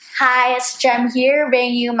Hi, it's Jem here,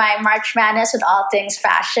 bringing you my March Madness with all things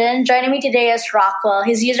fashion. Joining me today is Rockwell.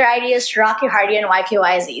 His user ID is Rocky Hardy and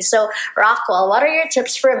YKYZ. So, Rockwell, what are your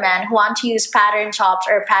tips for men who want to use pattern tops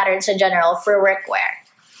or patterns in general for workwear?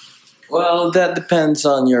 Well, that depends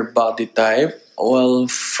on your body type. Well,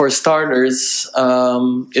 for starters,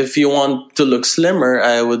 if you want to look slimmer,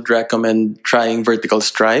 I would recommend trying vertical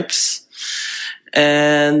stripes.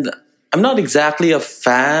 And I'm not exactly a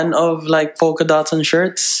fan of like polka dots on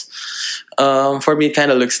shirts. For me, it kind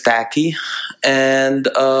of looks tacky. And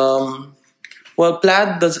well,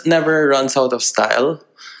 plaid does never runs out of style.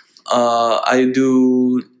 I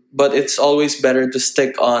do, but it's always better to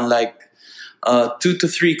stick on like 2 to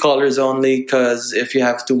 3 colors only. Because if you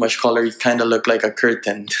have too much color, you kind of look like a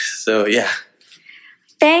curtain. So yeah.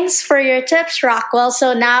 Thanks for your tips, Rockwell.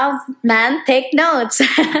 So now, man, take notes.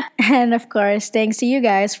 And of course, thanks to you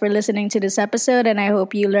guys for listening to this episode. And I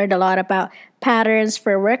hope you learned a lot about patterns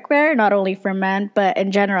for workwear, not only for men, but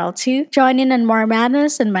in general too. Join in on more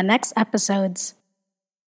madness in my next episodes.